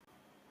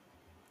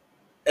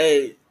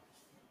Hey,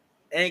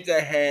 Anchor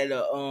had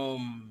a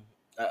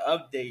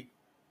update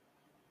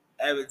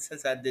ever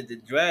since I did the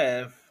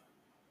draft.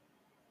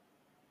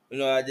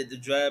 I did the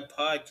draft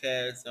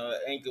podcast.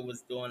 Anchor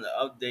was doing the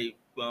update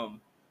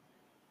from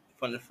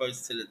the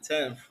first to the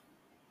 10th.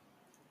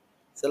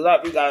 It's a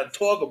lot we gotta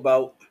talk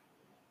about.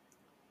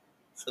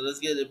 So let's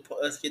get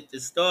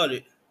this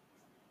started.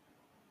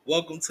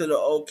 Welcome to the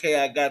OK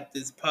I Got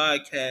This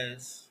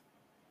podcast.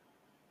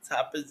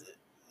 Topic is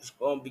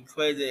gonna be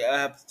crazy. I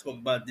have to talk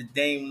about the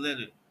Dame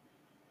Lillard.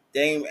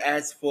 Dame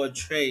asked for a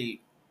trade.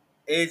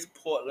 Is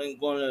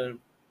Portland gonna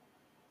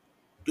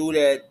do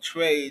that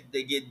trade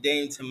to get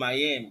Dame to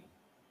Miami?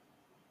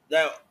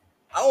 Now,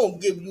 I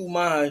won't give you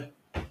my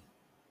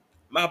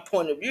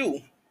point of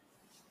view.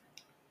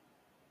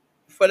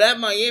 For that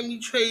Miami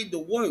trade to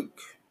work,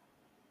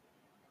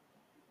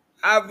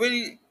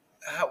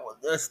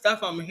 the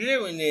stuff I'm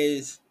hearing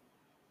is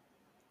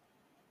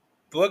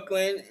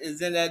Brooklyn is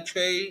in that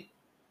trade.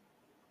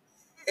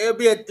 It'll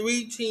be a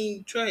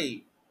three-team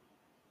trade.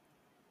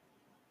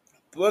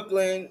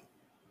 Brooklyn,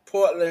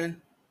 Portland,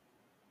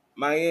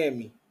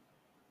 Miami.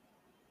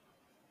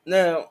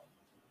 Now,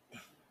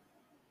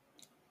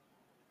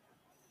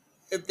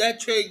 if that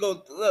trade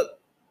goes, look,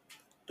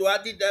 do I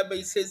think that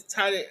makes sense?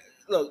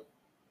 Look,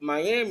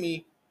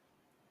 Miami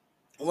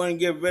want to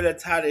get rid of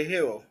Tyler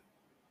Hero.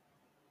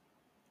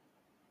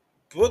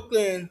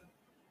 Brooklyn,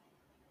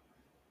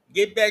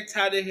 get back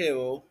Tyler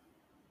Hero.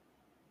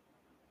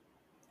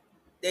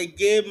 They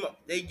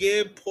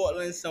give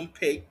Portland some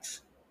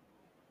picks.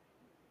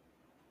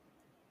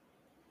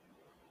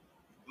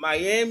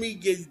 Miami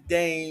gets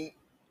Dame,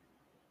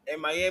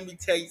 and Miami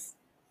takes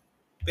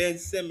Ben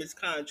Simmons'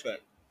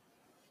 contract.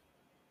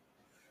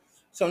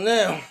 So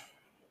now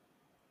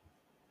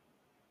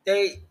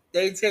they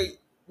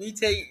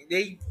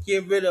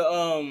get rid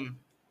of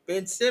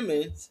Ben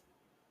Simmons,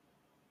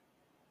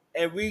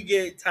 and we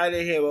get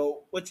Tyler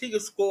Hero, which he can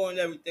score and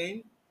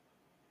everything.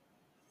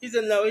 He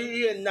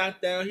a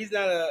knockdown. He's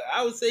not a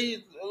I would say he's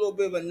a little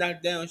bit of a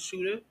knockdown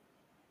shooter.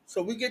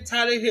 So we get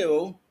Tyler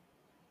Hero,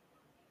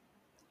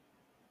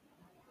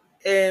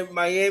 and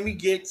Miami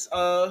gets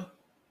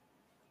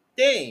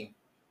Dame.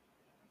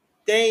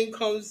 Dame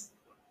comes.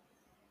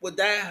 Would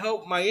that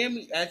help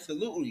Miami?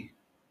 Absolutely.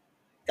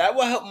 That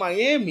will help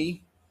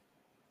Miami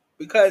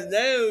because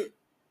now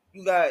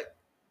you got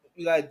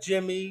you got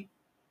Jimmy,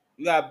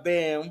 you got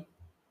Bam, and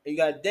you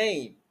got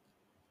Dame.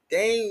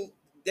 Dame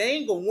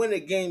Dame gonna win a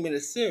game in a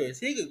series.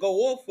 He could go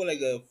off for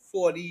like a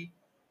 40,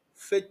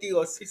 50,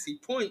 or 60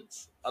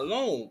 points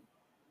alone.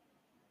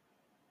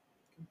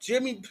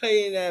 Jimmy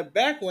playing that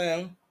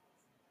background,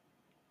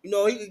 he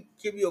could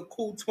give you a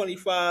cool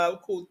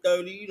 25, cool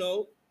 30,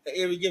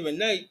 every given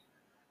night.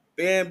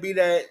 Bam be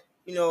that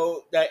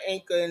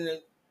anchor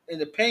in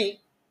the paint.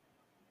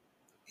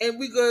 And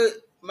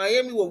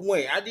Miami will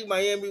win. I think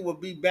Miami will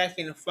be back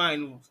in the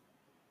finals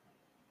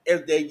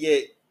if they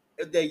get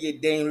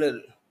Dame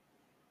Lillard.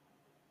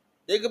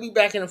 They could be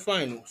back in the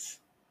finals.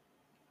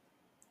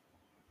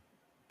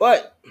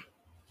 But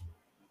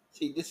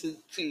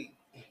see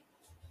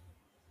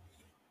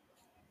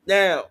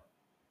now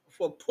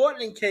for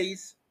Portland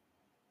case,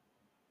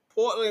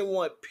 Portland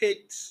want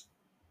picks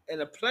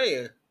and a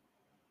player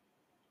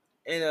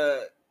and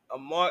a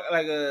mark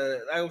like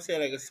I'm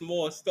saying like a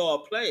small star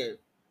player.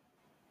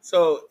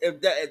 So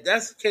if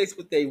that's the case,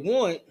 what they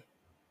want,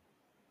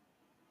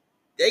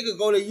 they could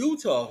go to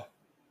Utah.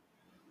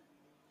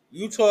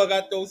 Utah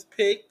got those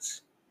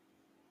picks.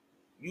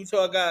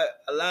 Utah got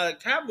a lot of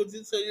capital,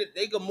 so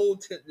they can move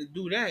to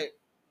do that.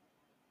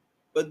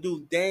 But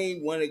do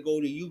Dame want to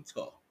go to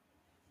Utah?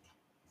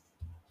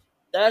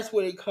 That's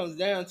what it comes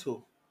down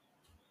to.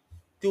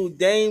 Do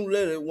Dame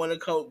Lillard want to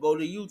go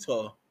to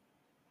Utah?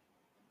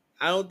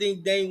 I don't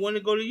think Dame want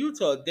to go to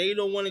Utah. They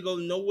don't want to go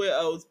nowhere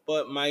else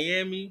but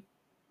Miami,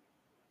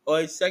 or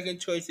his second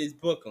choice is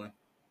Brooklyn.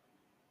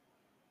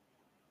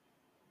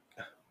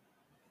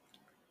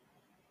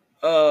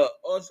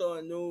 Also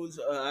in news,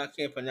 I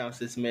can't pronounce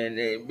this man's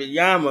name, but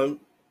Yama,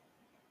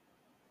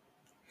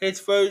 his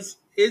first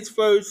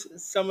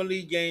summer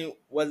league game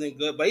wasn't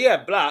good, but he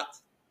had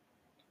blocks.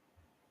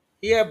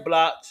 He had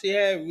blocks. He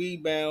had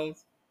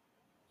rebounds.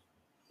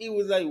 He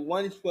was like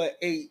 1 for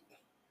 8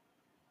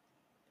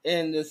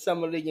 in the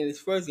summer league in his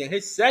first game.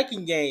 His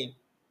second game,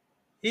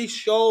 he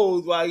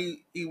showed why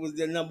he was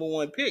the number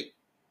one pick.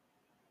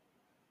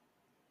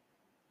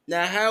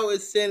 Now, how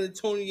is San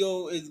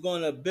Antonio is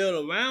going to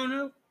build around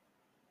him?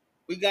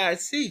 We gotta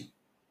see.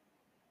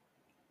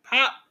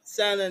 Pop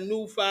signed a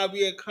new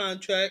 5-year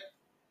contract.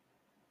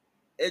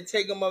 It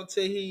take him up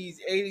till he's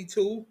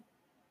 82,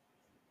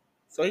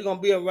 so he's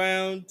gonna be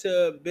around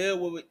to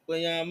build with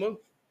Wanyama.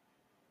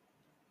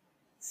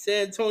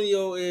 San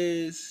Antonio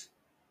is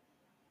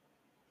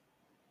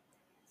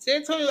San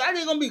Antonio. I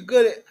think gonna be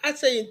good. I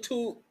say in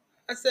two.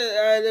 I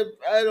said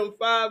out of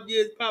 5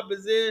 years, Pop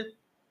is in.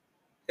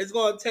 It's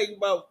gonna take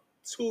about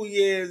 2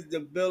 years to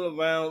build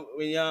around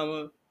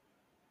Wanyama,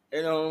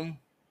 and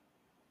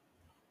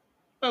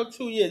about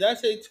 2 years. I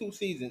say 2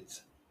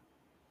 seasons.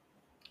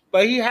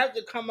 But he has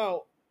to come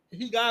out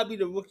he gotta be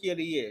the rookie of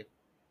the year.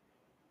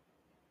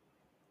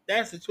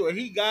 That's the truth.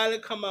 He gotta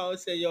come out and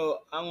say, "Yo,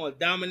 I want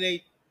to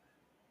dominate.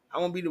 I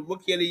want to be the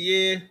rookie of the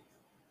year."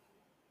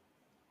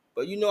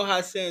 But you know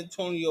how San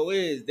Antonio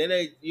is.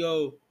 They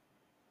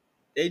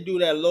do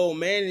that low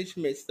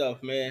management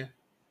stuff, man.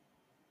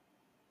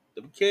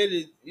 The kid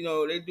is,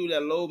 they do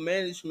that low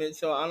management.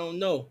 So I don't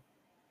know.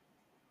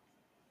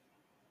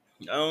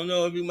 I don't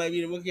know if he might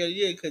be the rookie of the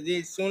year because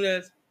as soon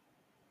as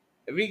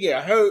if he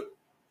get hurt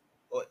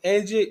or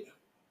injured,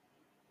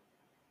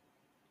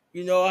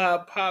 you know how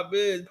Pop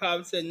is.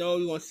 Pop said, "No,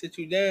 we gonna sit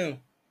you down."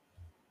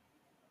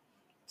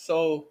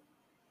 So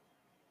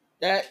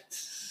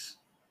that's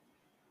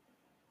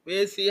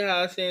we'll see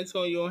how San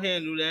Antonio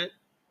handle that.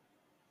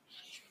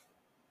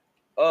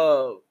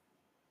 Uh,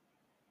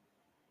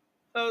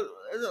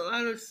 there's a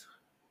lot of.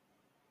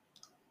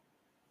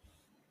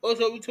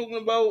 Also, we talking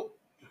about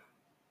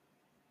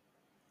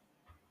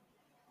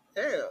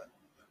yeah,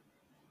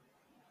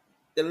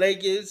 the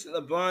Lakers.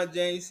 LeBron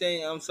James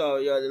saying, "I'm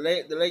sorry, y'all."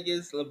 The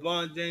Lakers.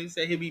 LeBron James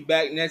said he'll be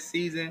back next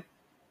season.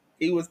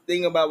 He was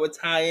thinking about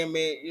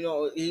retirement.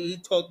 He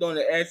talked on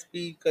the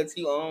SB because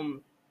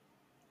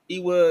he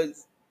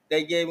was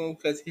they gave him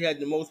because he had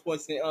the most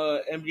points in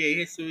NBA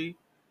history.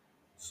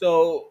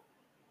 So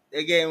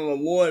they gave him an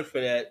award for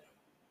that,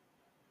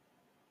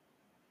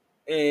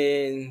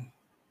 and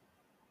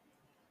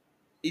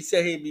he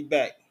said he'd be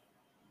back.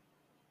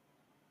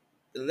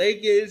 The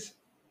Lakers,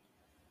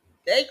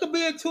 they could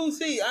be a two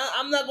seed.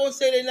 I'm not gonna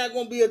say they're not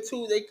gonna be a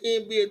two. They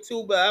can't be a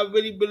two, but I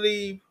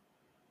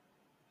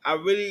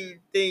really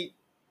think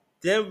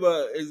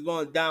Denver is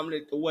gonna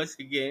dominate the West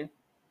again.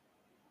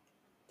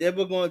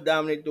 Denver gonna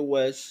dominate the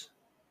West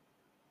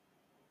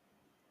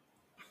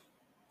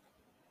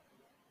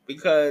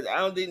because I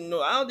don't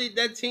think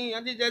that team.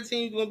 I think that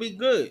team's gonna be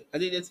good. I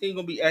think that team's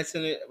gonna be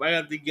excellent right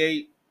out the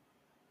gate.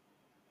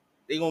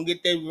 They gonna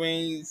get their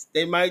rings.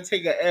 They might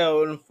take an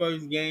L in the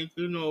first game,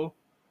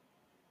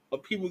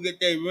 but people get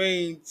their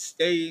rings.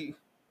 They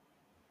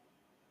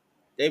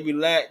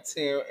relax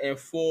and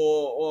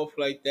fall off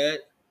like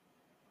that.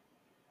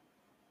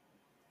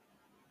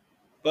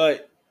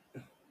 But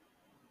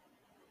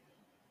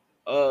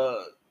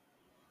uh,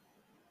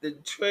 the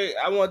trade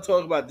I want to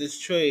talk about this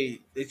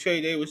trade. The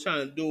trade they was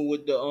trying to do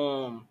with the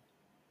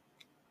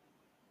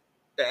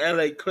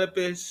LA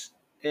Clippers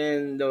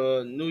and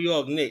the New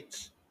York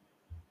Knicks.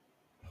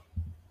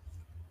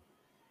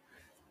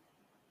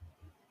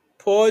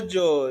 Paul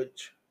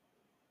George,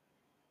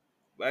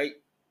 right?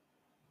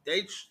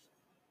 They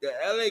the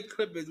LA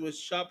Clippers was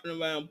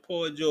shopping around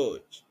Paul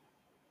George,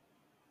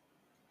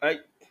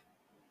 right?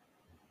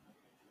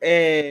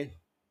 And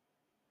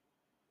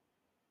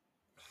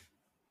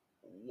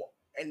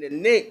and the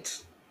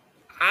Knicks,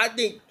 I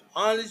think,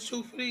 honest,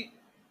 truthfully,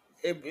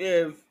 if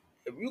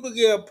you could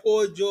get a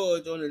Paul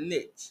George on the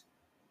Knicks,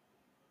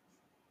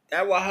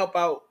 that will help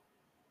out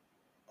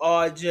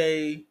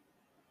RJ,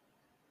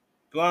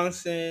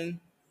 Bronson,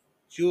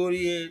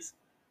 Julius.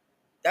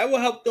 That will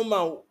help them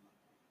out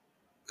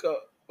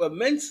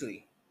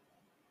immensely.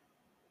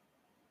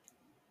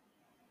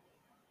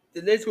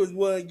 The Knicks was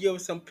willing to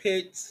give some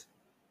picks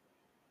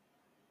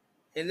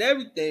and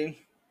everything,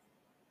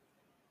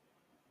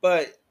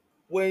 but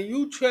when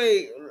you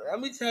trade, let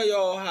me tell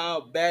y'all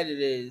how bad it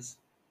is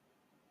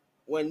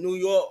when New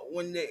York,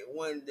 when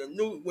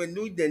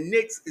the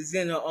Knicks is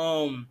in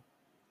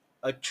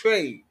a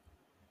trade.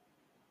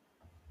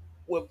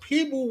 What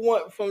people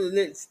want from the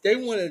Knicks, they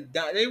want to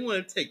die. They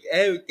want to take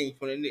everything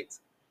from the Knicks.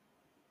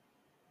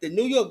 The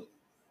New York,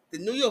 the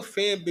New York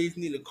fan base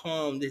need to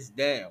calm this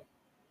down.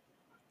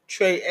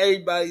 Trade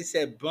everybody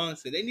said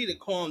Bronson. They need to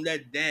calm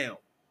that down,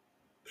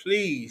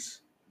 please.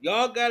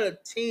 Y'all got a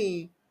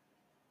team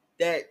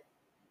that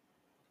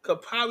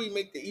could probably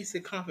make the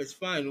Eastern Conference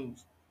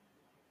Finals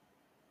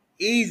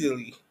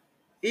easily.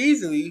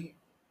 Easily,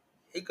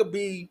 it could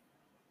be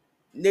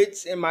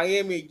Knicks and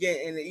Miami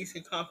again in the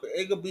Eastern Conference.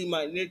 It could be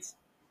my Knicks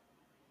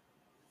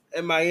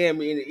and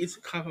Miami in the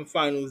Eastern Conference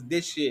Finals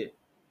this year.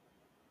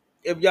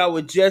 If y'all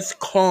would just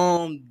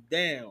calm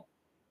down.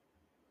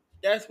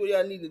 That's what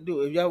y'all need to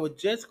do. If y'all would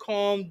just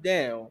calm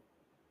down,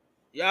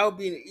 y'all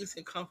be in the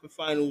Eastern Conference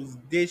Finals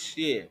this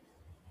year.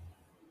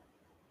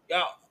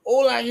 Y'all,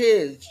 all I hear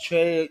is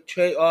trade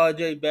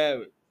RJ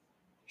Barrett,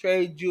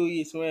 trade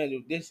Julius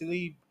Randle, this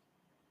Lee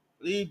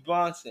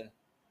Bronson.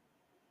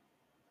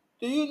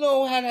 Do you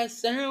know how that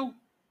sound?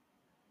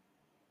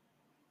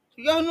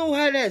 Do y'all know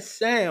how that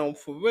sound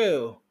for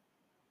real?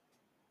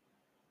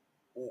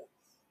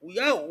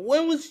 Y'all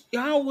was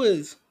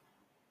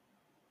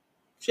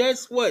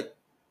just what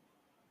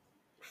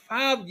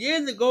 5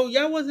 years ago?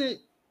 Y'all wasn't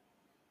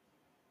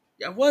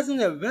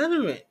a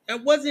veteran. Y'all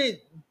wasn't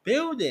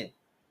building.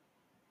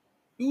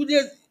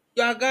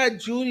 Y'all got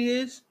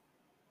Julius,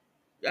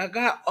 y'all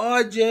got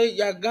RJ,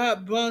 y'all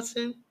got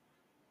Brunson,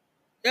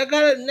 y'all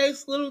got a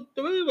nice little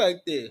three right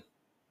there.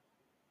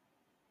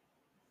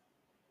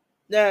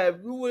 Now,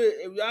 if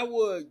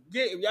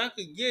y'all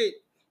could get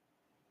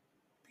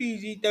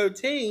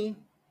PG-13,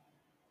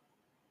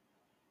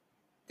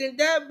 Can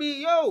that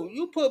be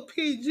you put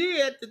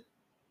PG at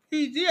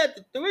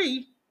the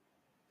 3,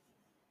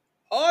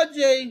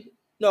 RJ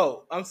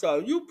no, I'm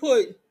sorry, you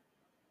put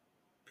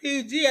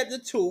PG at the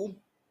 2,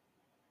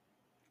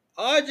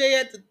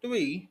 RJ at the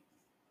 3,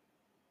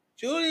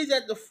 Julius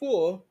at the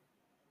 4.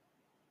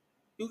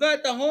 You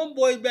got the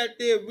homeboy back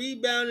there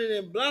rebounding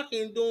and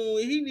blocking, doing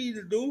what he needs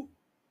to do.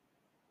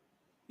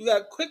 You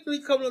got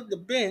Quickly coming up the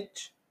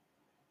bench.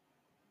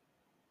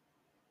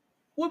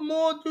 What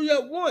more do you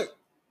want?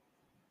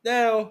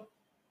 Now,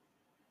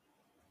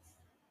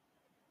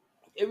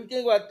 if you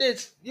think about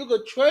this, you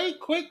could trade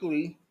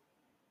Quickly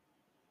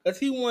because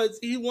he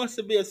wants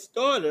to be a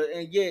starter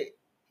and he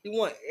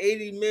want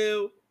 80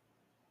 mil,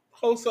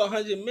 close to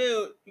 100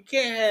 mil. You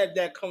can't have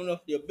that coming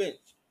off your bench.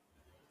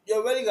 You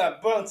already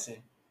got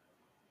Brunson.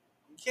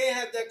 You can't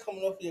have that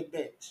coming off your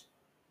bench.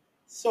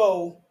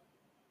 So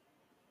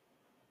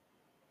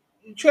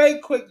you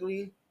trade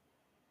Quickly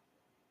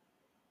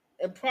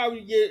and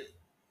probably get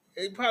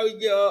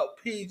up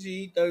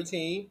PG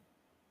 13,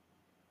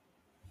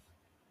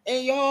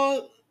 and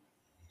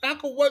I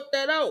could work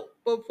that out.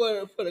 But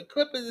for the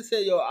Clippers to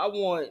say, I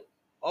want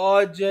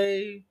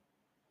RJ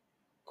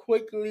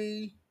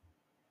Quickly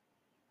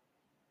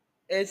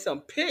and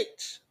some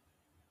picks.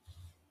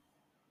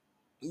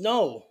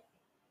 No,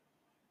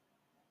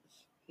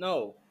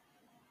 no,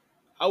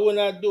 I would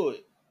not do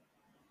it.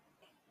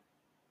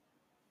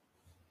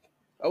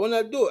 I would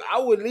not do it. I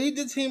would leave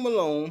the team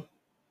alone.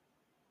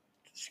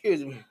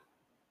 Excuse me.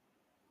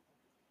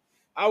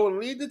 I would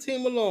leave the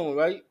team alone,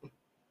 right?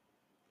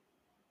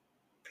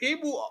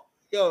 People,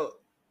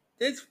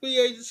 this free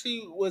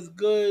agency was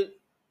good.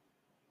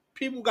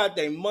 People got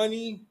their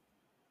money.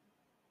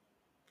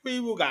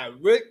 People got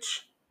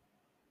rich.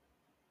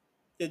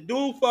 The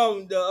dude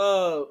from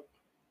Toronto,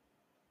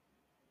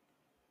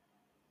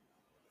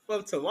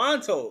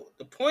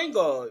 the point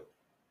guard,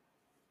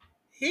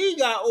 he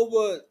got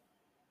over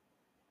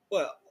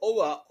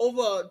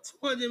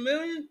 200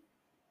 million.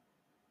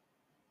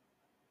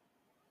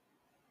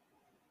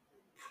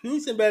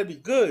 Houston better be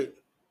good.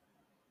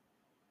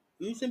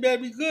 Houston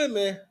better be good,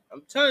 man.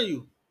 I'm telling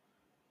you.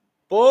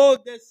 Bulls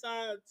that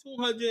signed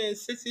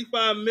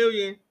 265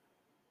 million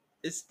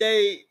to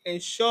stay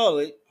in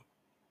Charlotte.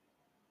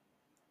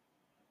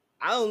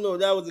 I don't know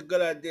if that was a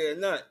good idea or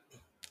not.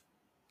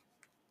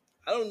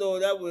 I don't know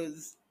if that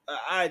was an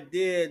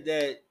idea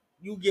that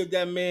you give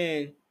that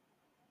man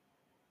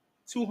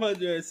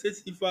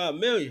 265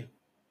 million.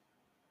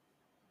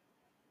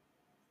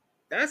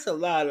 That's a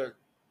lot of,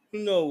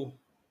 you know,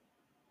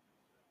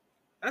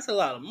 that's a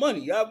lot of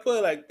money. I put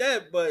it like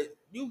that, but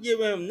you give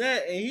him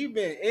that, and he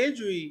been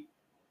injury.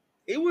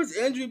 He was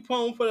injury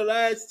prone for the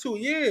last 2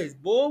 years.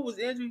 Boy was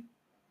injury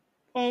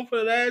prone for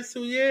the last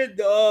 2 years.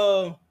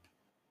 The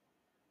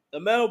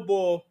metal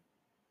ball,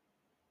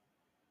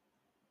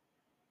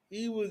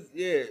 he was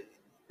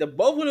The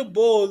both of the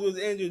Bulls was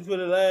injured for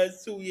the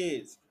last 2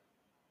 years.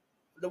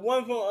 The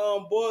one from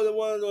the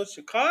one on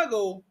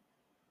Chicago,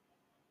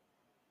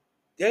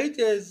 they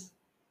just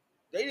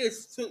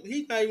took.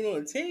 He's not even on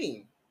the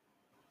team.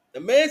 The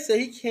man said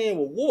he can't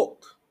even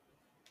walk.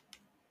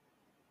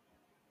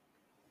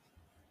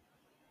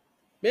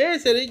 Man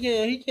said he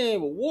can't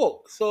even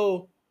walk.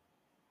 So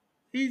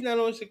he's not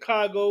on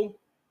Chicago.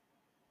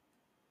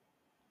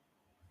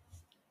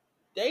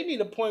 They need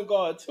a point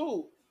guard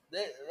too.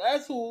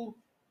 That's who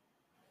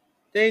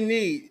they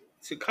need.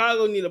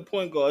 Chicago need a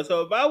point guard.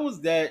 So if I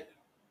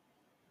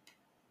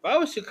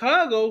was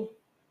Chicago,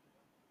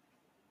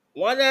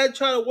 why not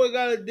try to work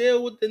out a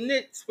deal with the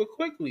Knicks for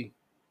Quickly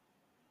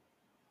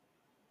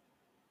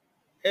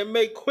and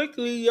make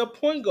Quickly your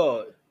point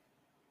guard?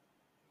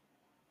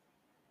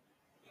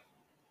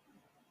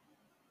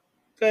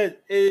 Because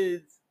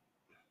it's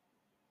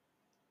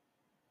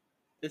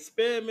the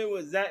experiment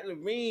with Zach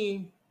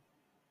LaVine.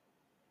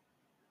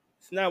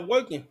 It's not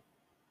working.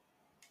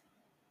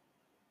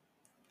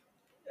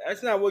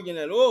 That's not working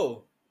at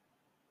all.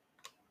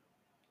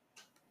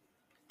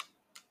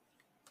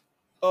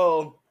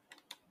 Oh,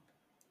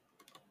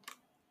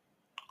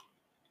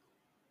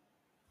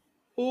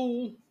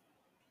 who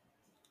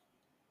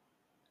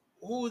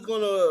who's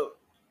gonna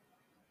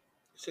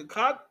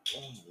Chicago?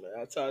 Oh man,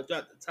 I tried to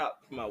drop the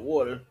top of my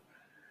water,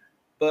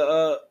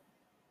 but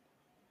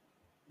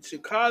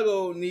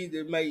Chicago need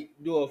to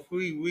do a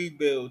free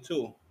rebuild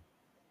too.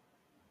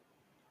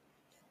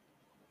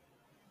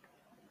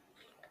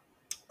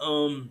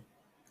 Um,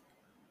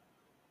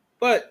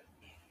 but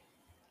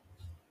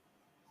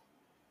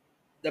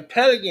the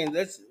Pelicans.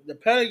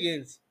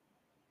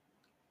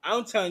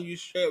 I'm telling you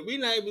straight, we're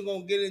not even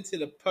gonna get into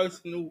the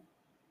personal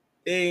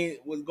thing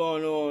what's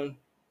going on.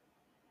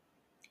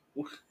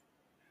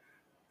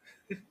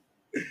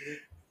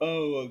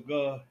 Oh my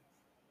god,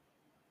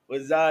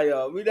 with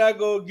Zion, we're not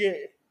gonna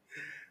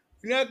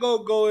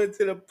go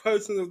into the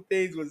personal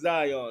things with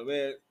Zion,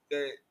 man.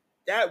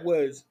 That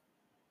was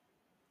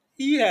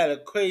he had a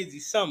crazy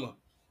summer.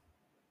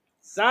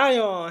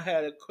 Zion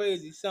had a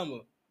crazy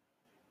summer.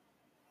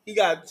 He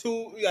got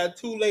two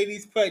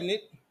ladies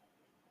pregnant.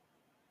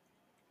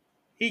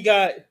 He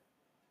got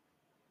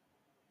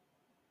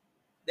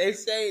They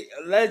say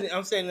alleged.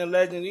 I'm saying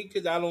allegedly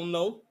because I don't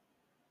know.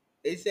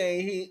 They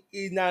saying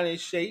he's not in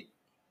shape.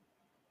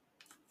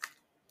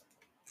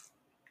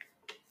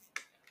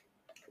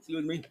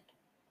 Excuse me.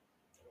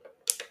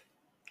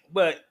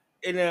 But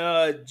in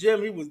the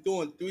gym, he was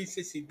doing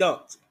 360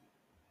 dunks.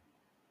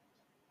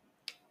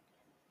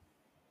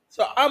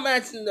 So I'm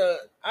asking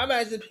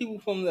people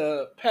from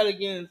the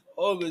Pelicans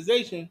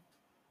organization,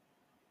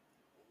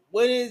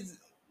 when is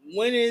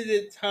when is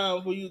it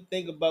time for you to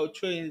think about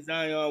trading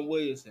Zion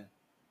Williamson?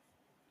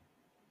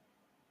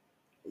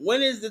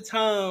 When is the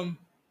time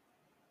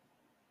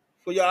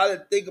for y'all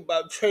to think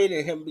about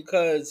trading him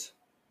because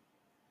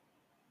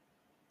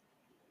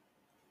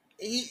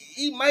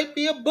he might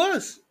be a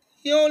bust.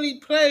 He only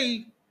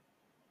played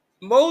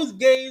most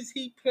games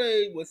he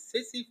played was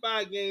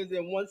 65 games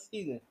in one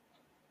season.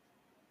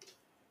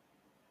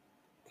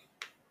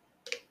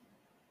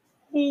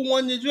 Who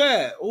won the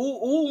draft?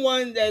 Who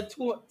won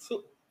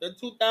the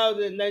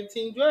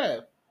 2019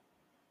 draft?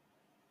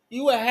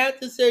 You would have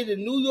to say the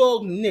New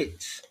York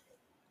Knicks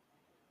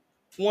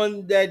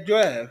won that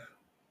draft.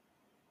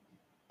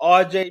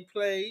 RJ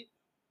played.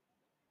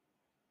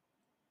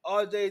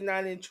 RJ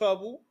not in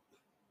trouble.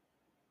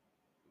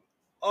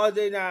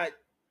 RJ not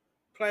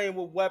playing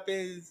with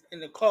weapons in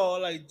the car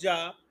like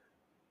Ja.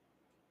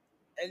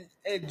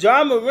 And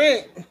John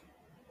Morant,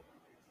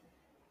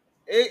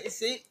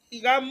 see, he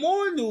got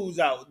more news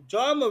out.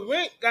 John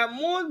Morant got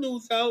more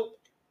news out.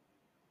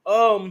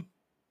 Um,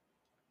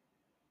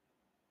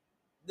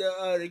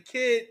 the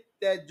kid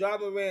that John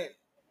Morant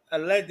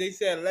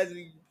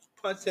allegedly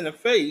punched in the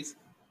face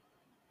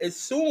is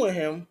suing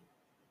him.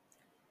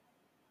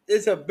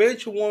 There's a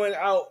bench warrant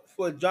out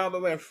for John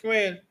Morant's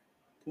friend.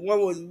 The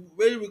one was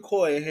really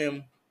recording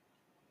him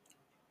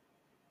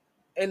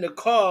in the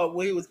car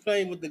where he was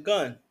playing with the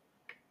gun.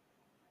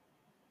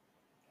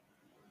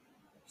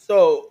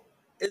 So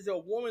it's a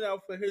woman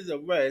out for his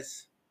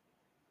arrest.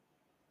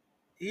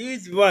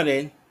 He's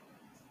running.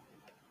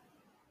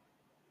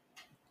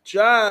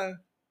 John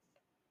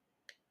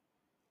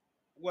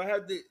will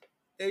have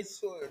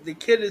the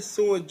kid is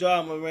suing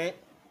John Morant.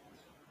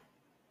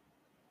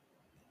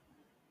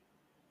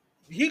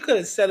 He could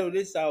have settled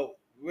this out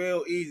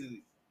real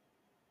easily.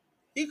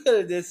 He could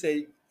have just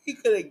said he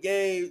could have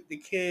gave the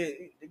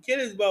kid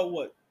is about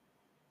what,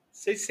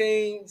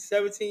 16,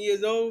 17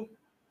 years old.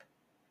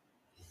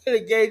 He could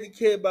have gave the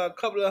kid about a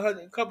couple of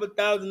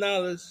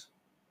 $1,000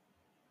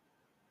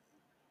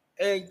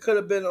 and could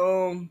have been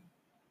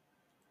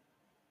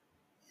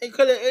and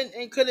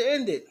could have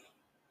ended.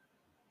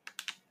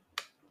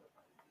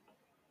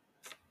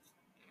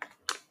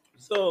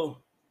 So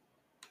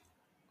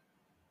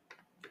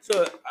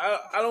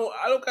I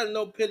don't got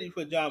no pity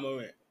for John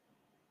Morant.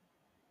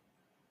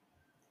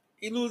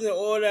 He losing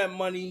all that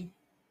money,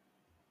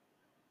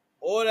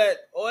 all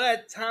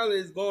that talent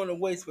is going to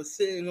waste for just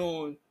sitting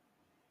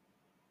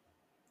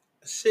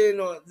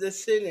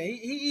there.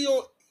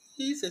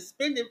 He's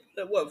suspended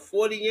for what,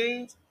 40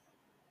 games,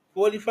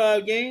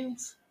 45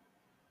 games.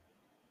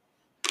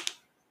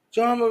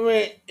 John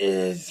Morant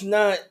is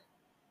not.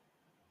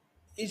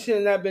 He should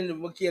have not been the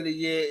rookie of the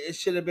year. It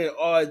should have been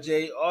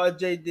RJ.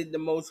 RJ did the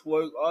most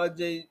work.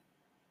 RJ,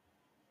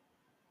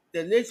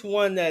 the Knicks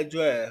won that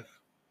draft.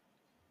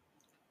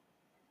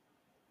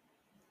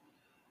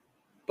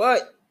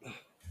 But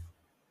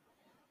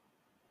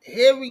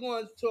here we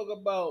want to talk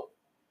about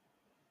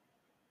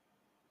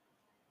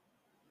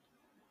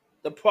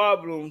the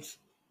problems.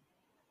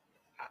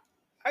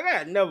 I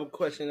got another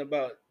question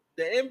about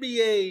the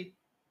NBA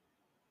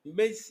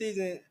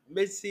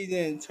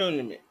mid-season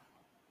tournament.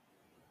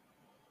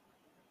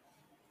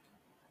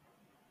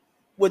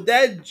 Would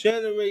that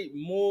generate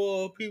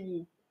more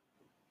people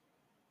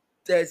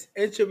that's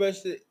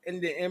interested in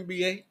the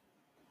NBA?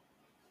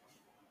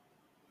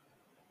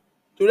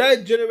 Do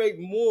that generate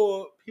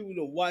more people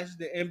to watch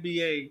the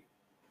NBA,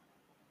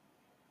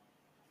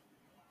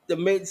 the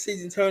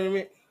mid-season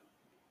tournament?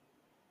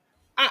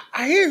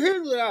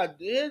 Here's what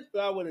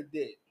I would have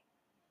did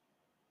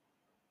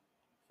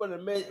for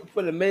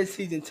the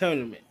mid-season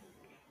tournament.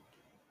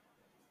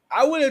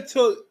 I would have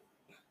took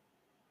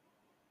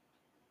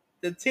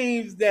the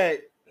teams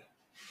that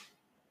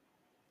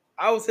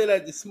I would say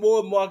like the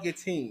small market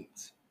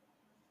teams.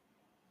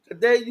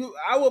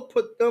 I would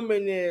put them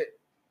in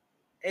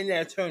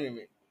that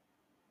tournament.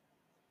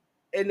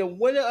 And the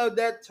winner of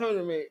that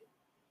tournament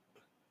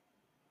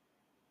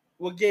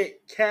will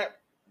get cap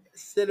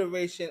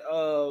consideration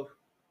of,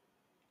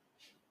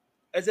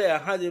 let's say,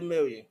 100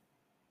 million.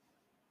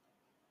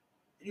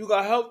 You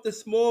gotta help the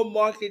small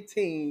market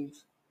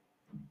teams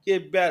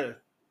get better.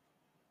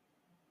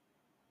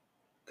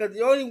 Because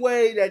the only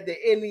way that the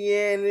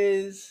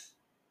Indianas,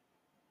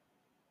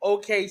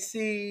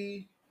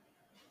 OKC,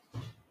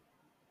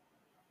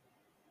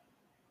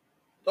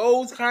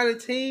 those kind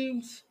of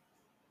teams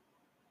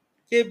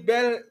get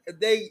better if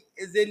they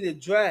is in the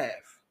draft.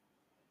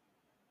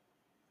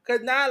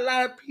 Because not a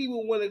lot of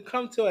people want to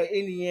come to an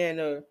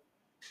Indiana,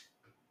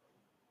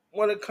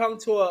 want to come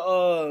to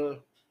a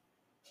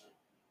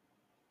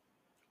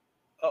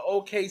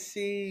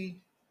OKC,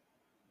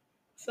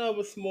 some of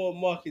the small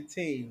market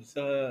teams.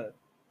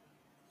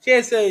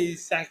 Can't say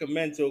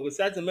Sacramento because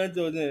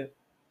Sacramento's in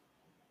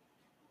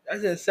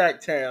that's in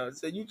Sacktown,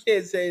 so you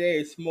can't say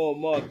they're a small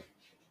market.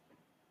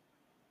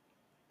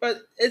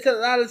 But it's a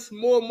lot of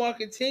small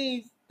market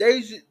teams.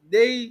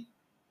 The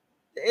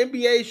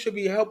NBA should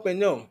be helping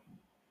them.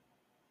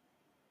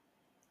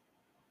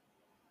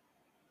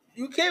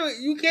 You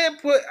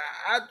can't put.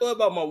 I thought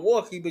about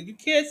Milwaukee, but you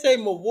can't say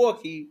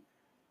Milwaukee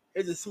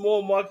is a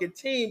small market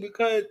team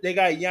because they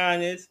got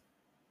Giannis.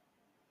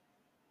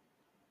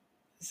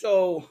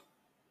 So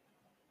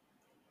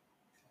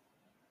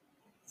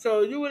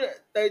you would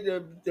like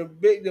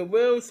the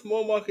real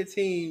small market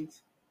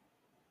teams.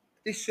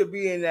 They should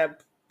be in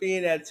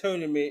that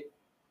tournament,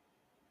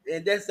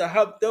 and that's to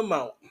help them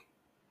out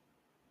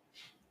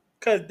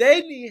because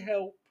they need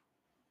help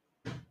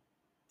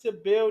to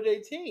build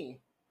a team.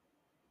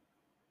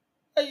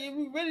 Like, if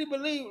you really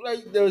believe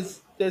like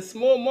the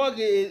small market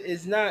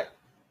is not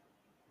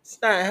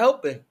it's not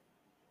helping.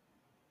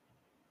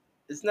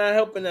 It's not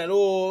helping at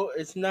all.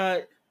 It's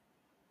not.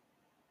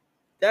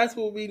 That's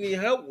what we need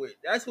help with.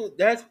 That's what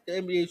the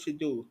NBA should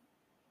do.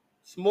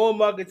 Small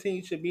market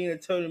teams should be in a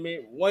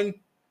tournament,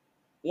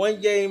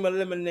 one game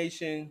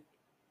elimination,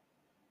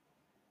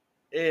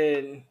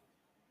 and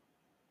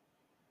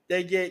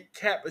they get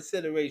cap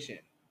consideration.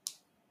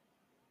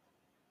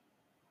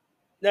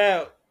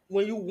 Now,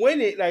 when you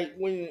win it, like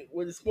when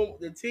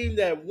the team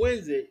that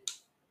wins it,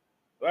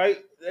 right?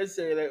 Let's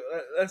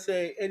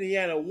say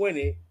Indiana win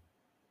it,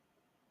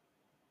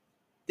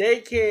 they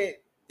can't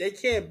they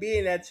can't be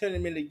in that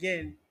tournament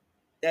again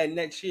that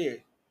next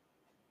year.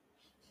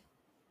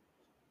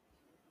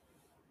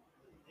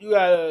 You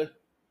gotta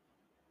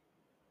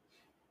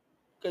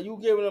cause you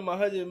giving them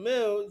 100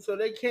 mil, so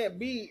they can't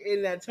be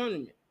in that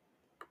tournament.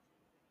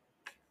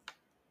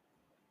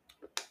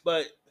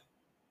 But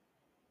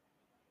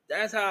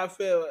that's how I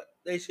feel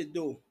they should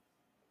do.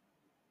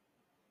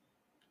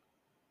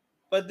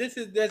 But this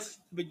is just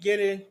the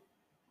beginning.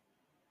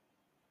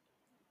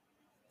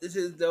 This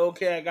is the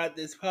okay. I got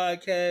this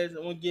podcast.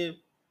 I want to give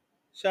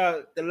shout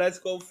out the Let's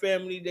Go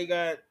family. They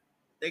got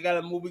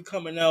a movie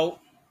coming out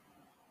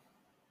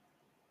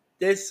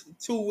this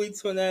 2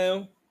 weeks from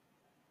now.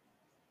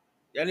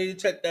 Y'all need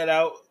to check that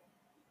out.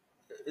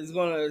 It's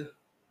gonna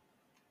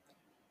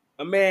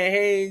my man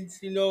Haynes,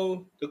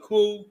 the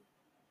crew.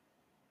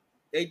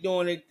 They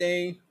doing their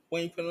thing,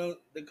 waiting for them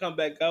to come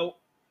back out.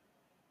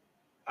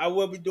 I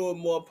will be doing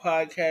more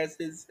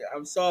podcasts.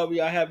 I'm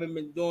sorry I haven't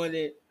been doing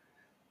it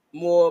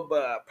more,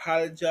 but I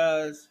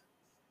apologize.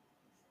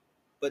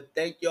 But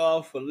thank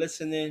y'all for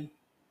listening.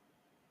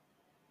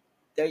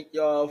 Thank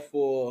y'all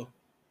for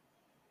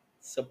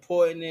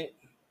supporting it.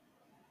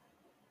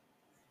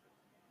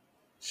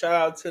 Shout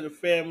out to the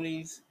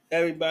families.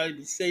 Everybody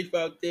be safe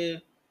out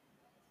there.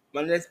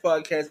 My next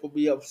podcast will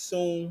be up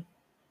soon.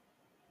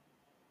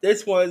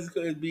 This one is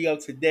going to be up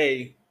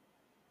today.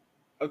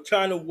 I'm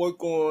trying to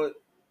work on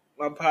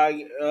my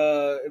podcast.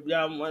 If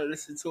y'all want to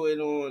listen to it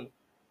on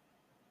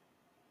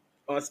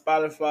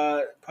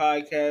Spotify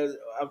podcast,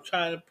 I'm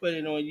trying to put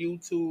it on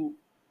YouTube.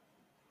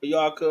 But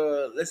y'all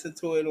could listen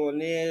to it on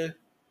there.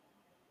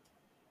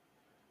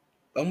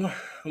 I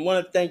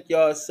want to thank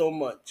y'all so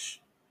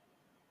much.